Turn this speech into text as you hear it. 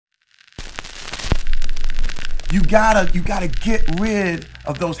you gotta get rid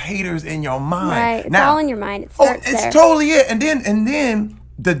of those haters in your mind. Right. It's now, all in your mind. It starts it's there. totally it. And then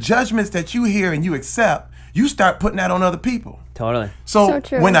the judgments that you hear and you accept, you start putting that on other people. Totally. So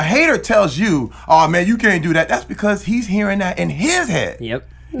true. When a hater tells you, "Oh man, you can't do that," that's because he's hearing that in his head. Yep.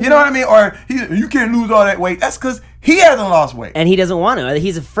 You know what I mean? Or you can't lose all that weight. That's because he hasn't lost weight. And he doesn't want to.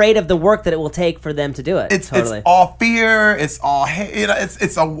 He's afraid of the work that it will take for them to do it. It's all fear. It's all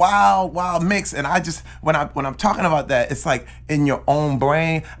it's a wild mix. And I just when I'm talking about that, it's like in your own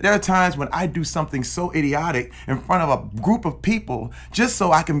brain. There are times when I do something so idiotic in front of a group of people just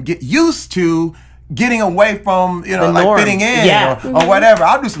so I can get used to getting away from, like fitting in or whatever.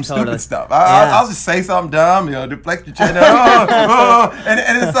 I'll do some stupid stuff. I'll just say something dumb, deflect your chin,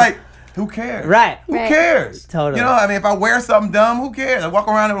 and it's like, who cares? Right. Who cares? Totally. I mean, if I wear something dumb, who cares? I walk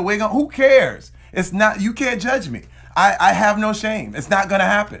around with a wig on, who cares? It's not, you can't judge me. I have no shame. It's not gonna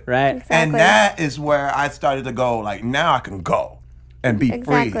happen. Right. Exactly. And that is where I started to go, like, now I can go and be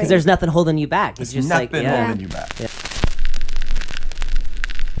free. Because there's nothing holding you back. There's just nothing like, holding you back. Yeah.